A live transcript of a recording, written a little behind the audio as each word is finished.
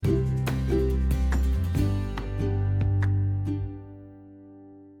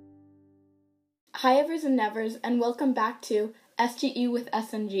Hi, Evers and Nevers, and welcome back to SGE with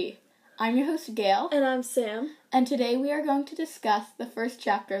S&G. I'm your host, Gail. And I'm Sam. And today we are going to discuss the first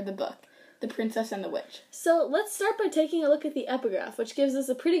chapter of the book, The Princess and the Witch. So let's start by taking a look at the epigraph, which gives us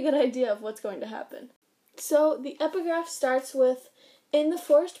a pretty good idea of what's going to happen. So the epigraph starts with, in the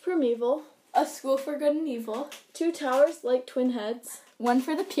forest primeval, a school for good and evil, two towers like twin heads, one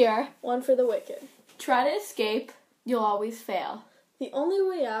for the pure, one for the wicked. Try to escape, you'll always fail. The only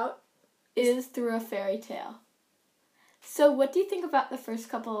way out is through a fairy tale. So what do you think about the first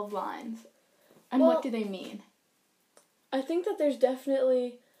couple of lines? And what do they mean? I think that there's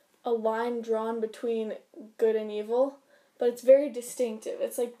definitely a line drawn between good and evil, but it's very distinctive.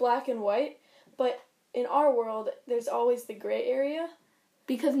 It's like black and white, but in our world, there's always the gray area.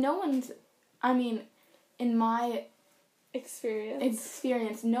 Because in my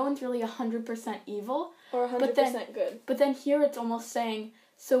experience, no one's really 100% evil. Or 100% good. But then here it's almost saying,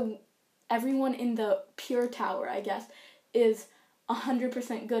 so everyone in the pure tower, I guess, is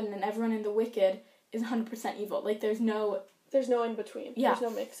 100% good, and then everyone in the wicked is 100% evil. Like, there's no in between. Yeah. There's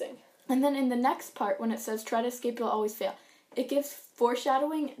no mixing. And then in the next part, when it says, try to escape, you'll always fail, it gives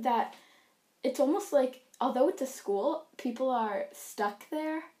foreshadowing that it's almost like, although it's a school, people are stuck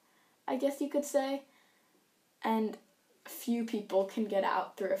there, I guess you could say, and few people can get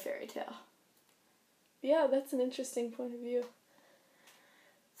out through a fairy tale. Yeah, that's an interesting point of view.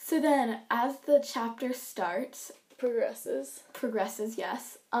 So then, as the chapter starts... Progresses,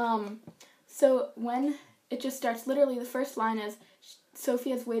 yes. So when it just starts, literally the first line is, Sophie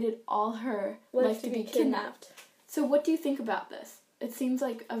has waited all her life to be kidnapped. So what do you think about this? It seems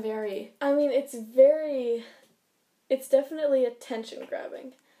like a very... it's definitely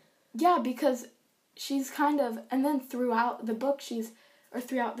attention-grabbing. Yeah, because she's kind of... And then throughout the book,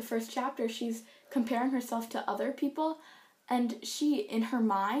 throughout the first chapter, she's comparing herself to other people. And she, in her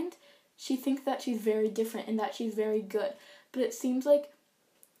mind, she thinks that she's very different and that she's very good. But it seems like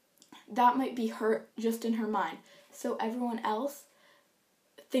that might be her just in her mind. So everyone else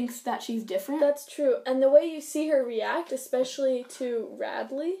thinks that she's different. That's true. And the way you see her react, especially to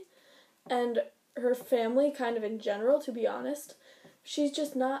Radley and her family kind of in general, to be honest, she's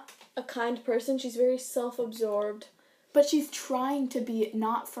just not a kind person. She's very self-absorbed. But she's trying to be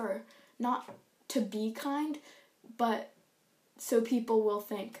not to be kind, but so people will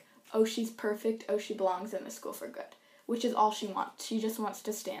think, oh, she's perfect, oh, she belongs in the school for good, which is all she wants. She just wants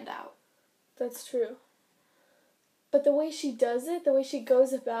to stand out. That's true. But the way she does it, the way she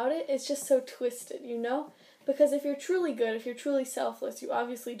goes about it, is just so twisted, you know? Because if you're truly good, if you're truly selfless, you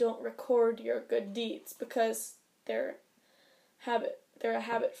obviously don't record your good deeds because they're a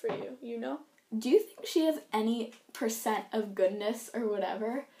habit for you, you know? Do you think she has any % of goodness or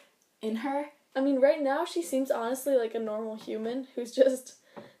whatever in her? I mean, right now she seems honestly like a normal human who's just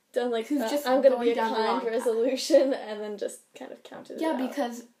done I'm going to be a kind resolution and then just kind of counted it out. Yeah,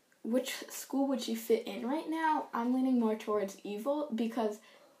 because which school would she fit in right now? I'm leaning more towards evil because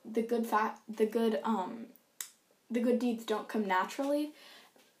the good deeds don't come naturally.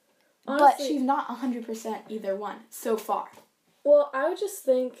 Honestly, but she's not 100% either one so far. Well, I would just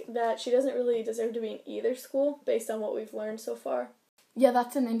think that she doesn't really deserve to be in either school based on what we've learned so far. Yeah,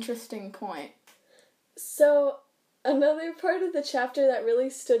 that's an interesting point. So, another part of the chapter that really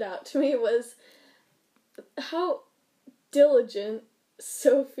stood out to me was how diligent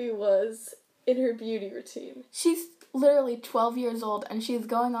Sophie was in her beauty routine. She's literally 12 years old, and she's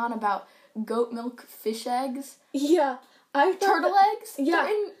going on about goat milk, fish eggs. Yeah. Turtle eggs?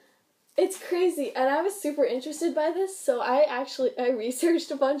 Yeah. It's crazy, and I was super interested by this, so I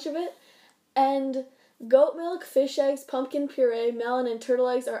researched a bunch of it, and goat milk, fish eggs, pumpkin puree, melon, and turtle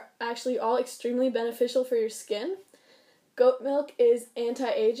eggs are actually all extremely beneficial for your skin. Goat milk is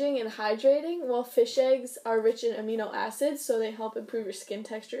anti-aging and hydrating, while fish eggs are rich in amino acids, so they help improve your skin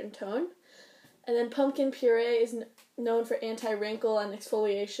texture and tone. And then pumpkin puree is known for anti-wrinkle and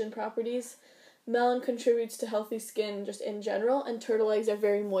exfoliation properties. Melon contributes to healthy skin just in general, and turtle eggs are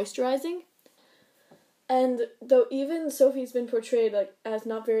very moisturizing. And though even Sophie's been portrayed as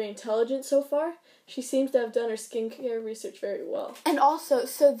not very intelligent so far, she seems to have done her skincare research very well. And also,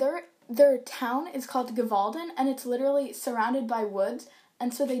 so their town is called Gavalden, and it's literally surrounded by woods,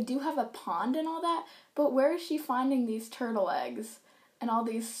 and so they do have a pond and all that, but where is she finding these turtle eggs and all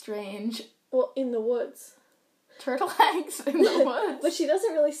these strange... Well, in the woods. Turtle eggs in the woods? But she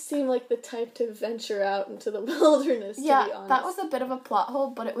doesn't really seem like the type to venture out into the wilderness, to be honest. Yeah, that was a bit of a plot hole,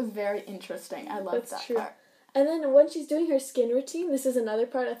 but it was very interesting. I loved that part. And then when she's doing her skin routine, this is another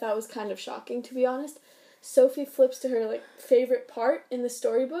part I thought was kind of shocking, to be honest. Sophie flips to her favorite part in the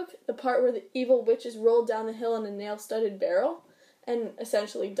storybook, the part where the evil witch is rolled down the hill in a nail-studded barrel and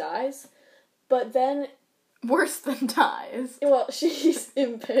essentially dies. But then... Worse than dies. Well, she's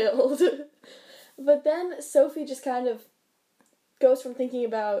impaled. But then Sophie just kind of goes from thinking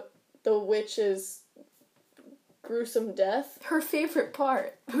about the witch's gruesome death. Her favorite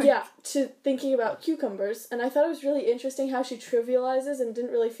part. Yeah, to thinking about cucumbers. And I thought it was really interesting how she trivializes and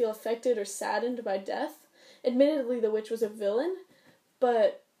didn't really feel affected or saddened by death. Admittedly, the witch was a villain,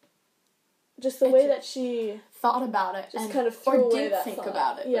 but just the way that she thought about it just and kind of threw away that think thought.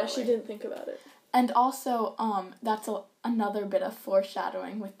 about it. Yeah, really. she didn't think about it. And also, that's another bit of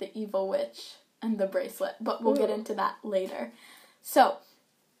foreshadowing with the evil witch and the bracelet, but we'll get into that later. So,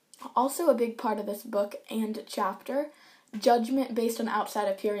 also a big part of this book and chapter, judgment based on outside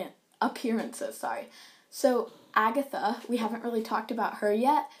appearances. So, Agatha, we haven't really talked about her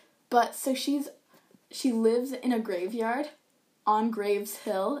yet, but so she lives in a graveyard on Graves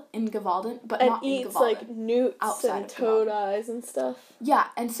Hill in Gavaldon, but not in Gavaldon. And eats, like, newts outside and toad eyes and stuff. Yeah,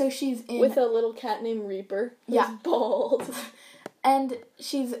 and so she's in... With a little cat named Reaper, who's bald. And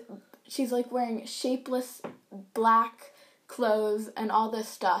she's like, wearing shapeless black clothes and all this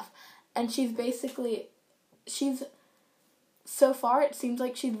stuff. And she's so far, it seems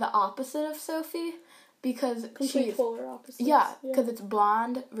like she's the opposite of Sophie, because Complete polar opposites. Yeah, because it's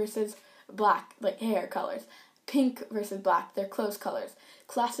blonde versus black, like hair colors. Pink versus black, their clothes colors.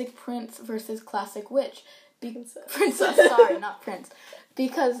 Classic prince versus classic witch. Princess, sorry, not prince.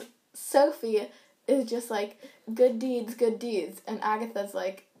 Because Sophie is just like, good deeds, and Agatha's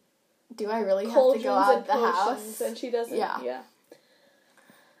like, do I really have to go out of the house? And she doesn't, yeah.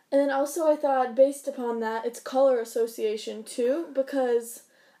 And then also I thought, based upon that, it's color association too, because,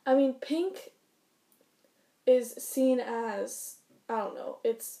 I mean, pink is seen as, I don't know,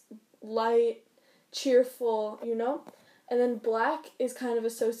 it's light, cheerful, you know? And then black is kind of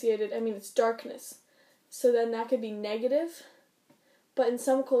associated, it's darkness. So then that could be negative, but in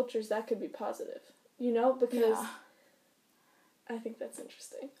some cultures that could be positive, you know? Because I think that's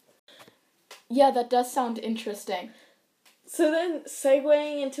interesting. Yeah, that does sound interesting. So then,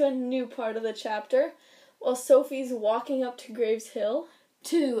 segueing into a new part of the chapter, while Sophie's walking up to Graves Hill.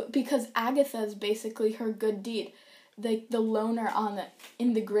 Because Agatha's basically her good deed. The loner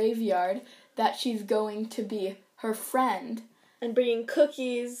in the graveyard, that she's going to be her friend. And bringing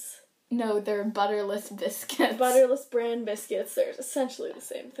cookies. No, they're butterless biscuits. Butterless bran biscuits. They're essentially the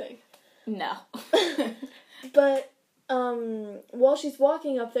same thing. No. But... while she's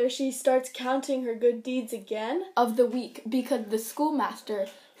walking up there, she starts counting her good deeds again. Of the week, because the schoolmaster,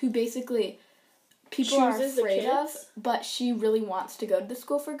 who basically people chooses are afraid of, but she really wants to go to the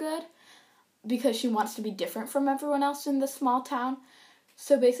school for good, because she wants to be different from everyone else in the small town.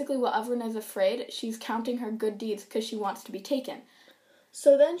 So basically, while everyone is afraid, she's counting her good deeds because she wants to be taken.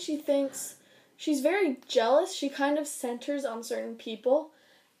 So then she thinks, she's very jealous, she kind of centers on certain people.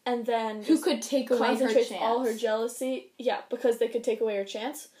 And then who could take away her chance? All her jealousy. Yeah, because they could take away her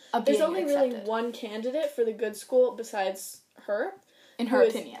chance. There's only really one candidate for the good school besides her. In her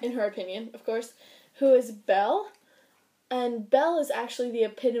opinion, of course. Who is Belle. And Belle is actually the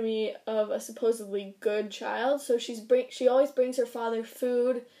epitome of a supposedly good child. So she always brings her father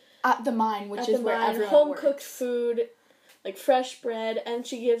food. At the mine, which is where everyone home-cooked works. Food, like fresh bread. And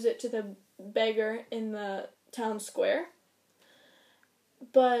she gives it to the beggar in the town square.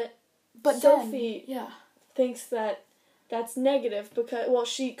 But Sophie thinks that that's negative because,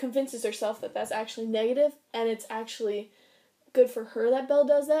 she convinces herself that that's actually negative, and it's actually good for her that Belle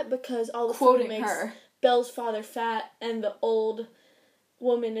does that because all the food makes Belle's father fat, and the old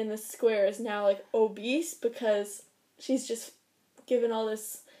woman in the square is now, like, obese because she's just given all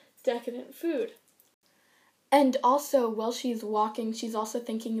this decadent food. And also, while she's walking, she's also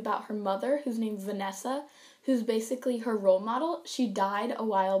thinking about her mother, who's named Vanessa, who's basically her role model. She died a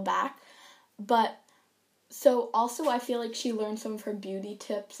while back, but so also I feel like she learned some of her beauty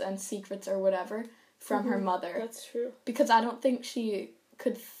tips and secrets or whatever from her mother. That's true. Because I don't think she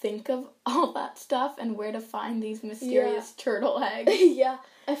could think of all that stuff and where to find these mysterious turtle eggs. Yeah,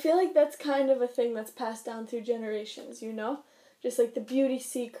 I feel like that's kind of a thing that's passed down through generations, you know? Just like the beauty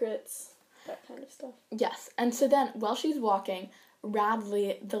secrets, that kind of stuff. Yes, and so then while she's walking,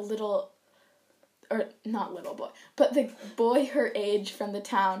 Radley, not little boy, but the boy her age from the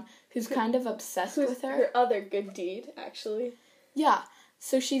town who's kind of obsessed with her. Her other good deed, actually. Yeah,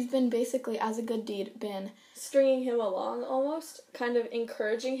 so she's been basically, as a good deed, stringing him along almost, kind of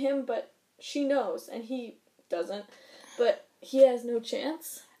encouraging him, but she knows, and he doesn't, but he has no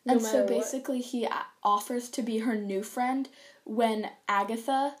chance. And so basically he offers to be her new friend when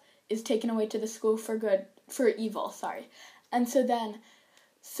Agatha is taken away to the school for evil. And so then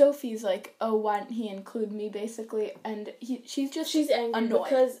Sophie's like, oh, why didn't he include me, basically, and she's angry annoyed.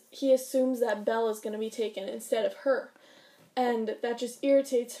 Because he assumes that Belle is going to be taken instead of her. And that just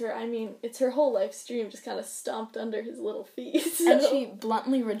irritates her. I mean, it's her whole life's dream just kind of stomped under his little feet. So. And she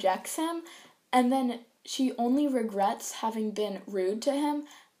bluntly rejects him, and then she only regrets having been rude to him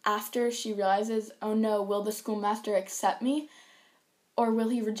after she realizes, oh no, will the schoolmaster accept me? Or will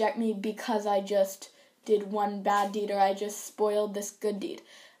he reject me because I just did one bad deed, or I just spoiled this good deed?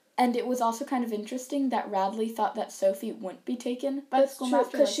 And it was also kind of interesting that Radley thought that Sophie wouldn't be taken by the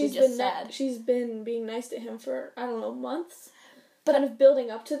schoolmaster, because she's been being nice to him for, I don't know, months, but kind of building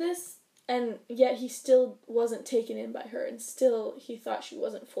up to this, and yet he still wasn't taken in by her, and still he thought she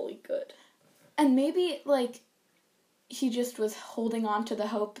wasn't fully good. And maybe, like, he just was holding on to the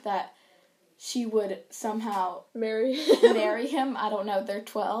hope that she would somehow marry him. I don't know, they're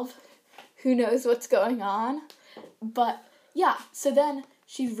 12. Who knows what's going on? But, yeah, so then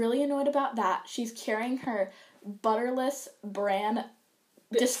she's really annoyed about that. She's carrying her butterless bran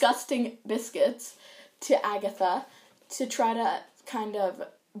disgusting biscuits to Agatha to try to kind of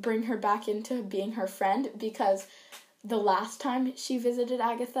bring her back into being her friend, because the last time she visited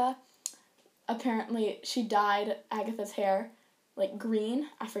Agatha, apparently she dyed Agatha's hair like green.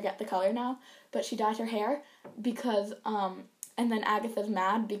 I forget the color now, but she dyed her hair because and then Agatha's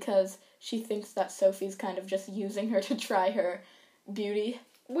mad because she thinks that Sophie's kind of just using her to try her beauty,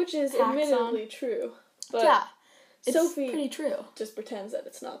 which is admittedly true. But yeah, it's Sophie pretty true. Just pretends that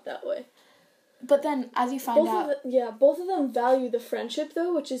it's not that way. But then, as you find out... both of them value the friendship,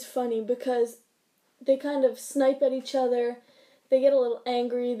 though, which is funny, because they kind of snipe at each other, they get a little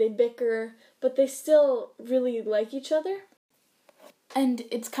angry, they bicker, but they still really like each other. And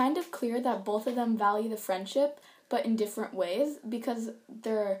it's kind of clear that both of them value the friendship, but in different ways, because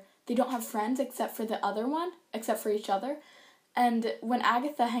they don't have friends except for the other one, except for each other. And when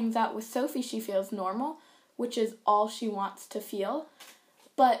Agatha hangs out with Sophie, she feels normal, which is all she wants to feel.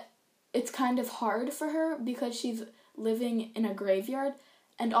 But it's kind of hard for her because she's living in a graveyard,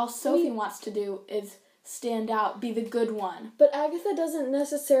 and all Sophie wants to do is stand out, be the good one. But Agatha doesn't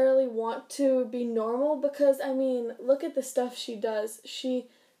necessarily want to be normal because, I mean, look at the stuff she does. She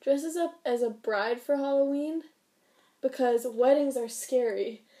dresses up as a bride for Halloween because weddings are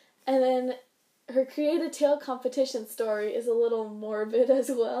scary. And then her create a tale competition story is a little morbid as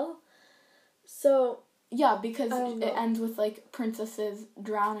well. So... yeah, because it ends with, like, princesses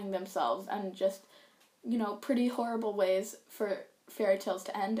drowning themselves and just, pretty horrible ways for fairy tales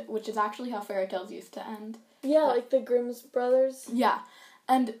to end, which is actually how fairy tales used to end. Yeah, like the Grimm's brothers. Yeah.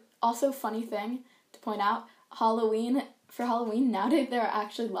 And also, funny thing to point out, for Halloween nowadays, there are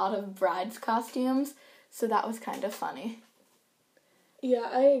actually a lot of brides' costumes, so that was kind of funny. Yeah,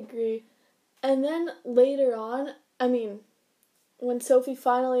 I agree. And then later on, when Sophie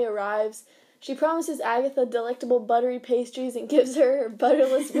finally arrives... she promises Agatha delectable buttery pastries and gives her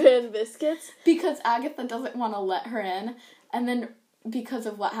butterless bran biscuits. Because Agatha doesn't want to let her in. And then because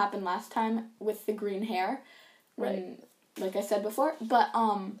of what happened last time with the green hair. Like I said before. But,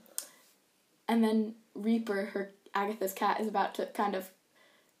 and then Reaper, Agatha's cat, is about to kind of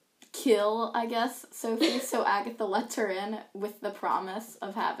kill, I guess, Sophie. So Agatha lets her in with the promise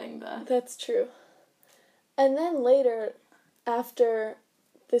of having the... That's true. And then later, after...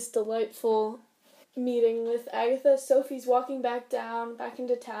 this delightful meeting with Agatha, Sophie's walking back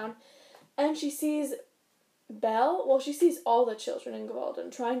into town, and she sees Belle. Well, she sees all the children in Gavaldon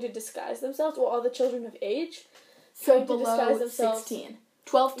trying to disguise themselves, all the children of age. So below 16.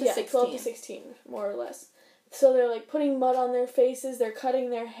 12 to 16. 12 to 16, more or less. So they're, like, putting mud on their faces, they're cutting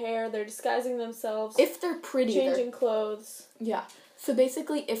their hair, they're disguising themselves. If they're pretty. Changing clothes. Yeah. So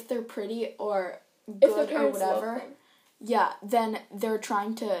basically, if they're pretty or good or whatever... yeah, then they're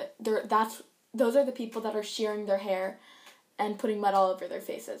trying to... those are the people that are shearing their hair and putting mud all over their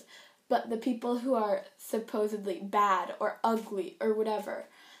faces. But the people who are supposedly bad or ugly or whatever,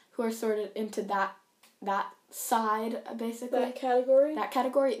 who are sorted into that side, basically... that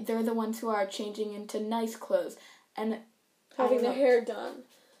category, they're the ones who are changing into nice clothes and... having their hair done.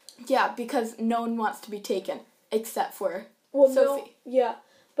 Yeah, because no one wants to be taken, except for Sophie. Yeah,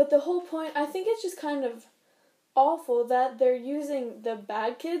 but the whole point... I think it's just kind of... awful that they're using the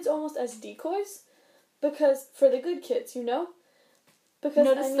bad kids almost as decoys, because for the good kids, because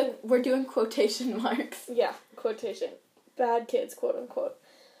notice we're doing quotation marks. Yeah, quotation. Bad kids, quote unquote.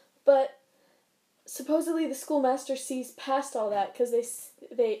 But supposedly the schoolmaster sees past all that because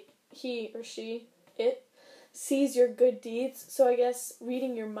he or she sees your good deeds. So I guess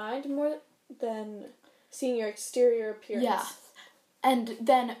reading your mind more than seeing your exterior appearance. Yeah, and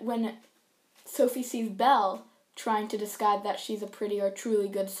then when Sophie sees Belle, trying to disguise that she's a pretty or truly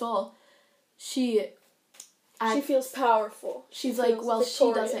good soul, she feels powerful. She's she like, feels well,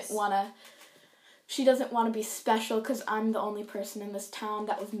 victorious. she doesn't want to be special because I'm the only person in this town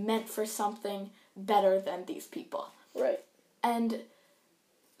that was meant for something better than these people. Right. And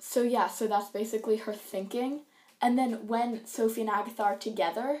so that's basically her thinking. And then when Sophie and Agatha are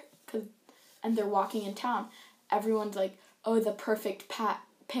together, and they're walking in town, everyone's like, oh, the perfect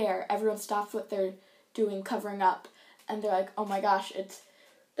pair. Everyone stops what they're doing, covering up, and they're like, oh my gosh,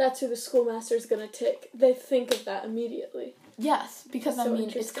 that's who the schoolmaster's gonna take. They think of that immediately. Yes, because That's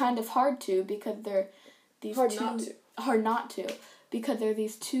so it's kind of hard to, because they're these hard not to, because they're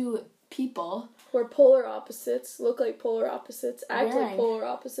these two people who are polar opposites, look like polar opposites, act like polar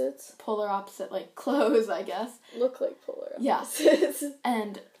opposites. Polar opposite, like clothes, I guess. Look like polar opposites. Yeah.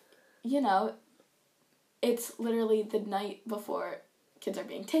 And, it's literally the night before kids are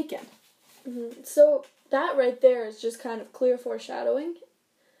being taken. Mm-hmm. So that right there is just kind of clear foreshadowing.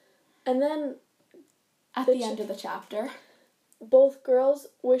 And then at the end of the chapter, both girls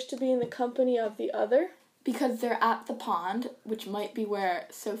wish to be in the company of the other. Because they're at the pond, which might be where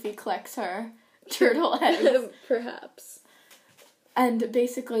Sophie collects her turtle eggs. Perhaps. And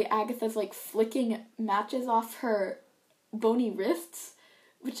basically Agatha's like flicking matches off her bony wrists,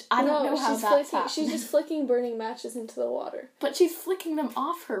 which I don't know how that's happening. She's just flicking burning matches into the water. But she's flicking them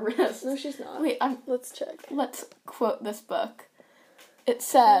off her wrists. No, she's not. Wait, let's check. Let's quote this book. It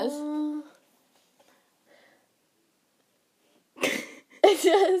says... It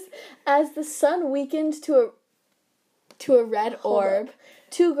says, as the sun weakened to a red orb,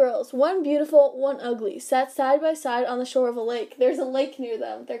 two girls, one beautiful, one ugly, sat side by side on the shore of a lake. There's a lake near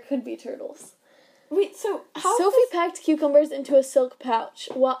them. There could be turtles. Wait, so how... Sophie packed cucumbers into a silk pouch,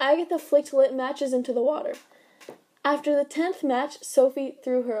 while Agatha flicked lit matches into the water. After the 10th match, Sophie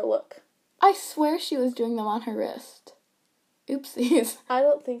threw her a look. I swear she was doing them on her wrist. Oopsies. I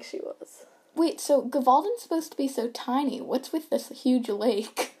don't think she was. Wait, so Gavalden's supposed to be so tiny. What's with this huge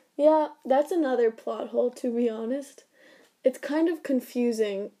lake? Yeah, that's another plot hole, to be honest. It's kind of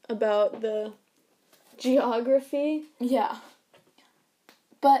confusing about the geography. Yeah.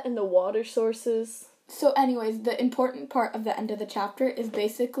 And the water sources. So anyways, the important part of the end of the chapter is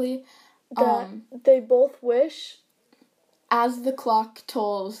basically... that they both wish... As the clock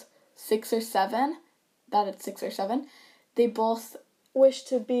tolls 6 or 7, that it's 6 or 7, they both... wish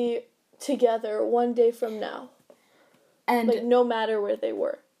to be... together one day from now. And no matter where they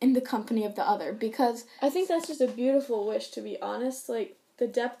were. In the company of the other, because... I think that's just a beautiful wish, to be honest. The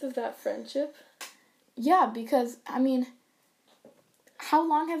depth of that friendship. Yeah, because, how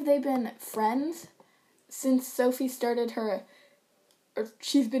long have they been friends? Since Sophie started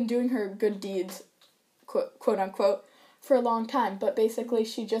she's been doing her good deeds, quote unquote, for a long time. But basically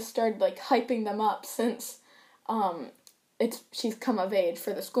she just started, hyping them up since, she's come of age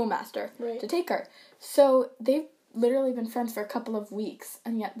for the schoolmaster to take her. So they've literally been friends for a couple of weeks,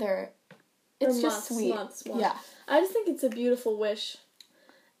 and yet it's just sweet. Months. Yeah. I just think it's a beautiful wish.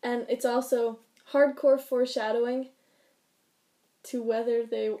 And it's also hardcore foreshadowing to whether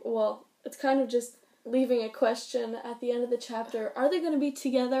it's kind of just leaving a question at the end of the chapter. Are they going to be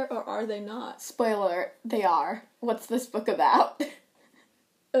together or are they not? Spoiler, they are. What's this book about?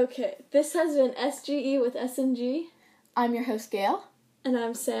 Okay, this has been SGE with SNG. I'm your host, Gail. And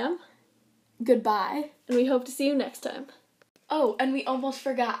I'm Sam. Goodbye. And we hope to see you next time. Oh, and we almost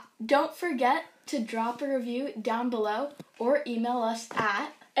forgot. Don't forget to drop a review down below or email us at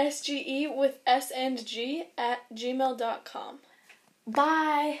SGE with SNG at gmail.com.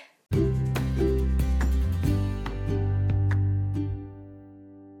 Bye.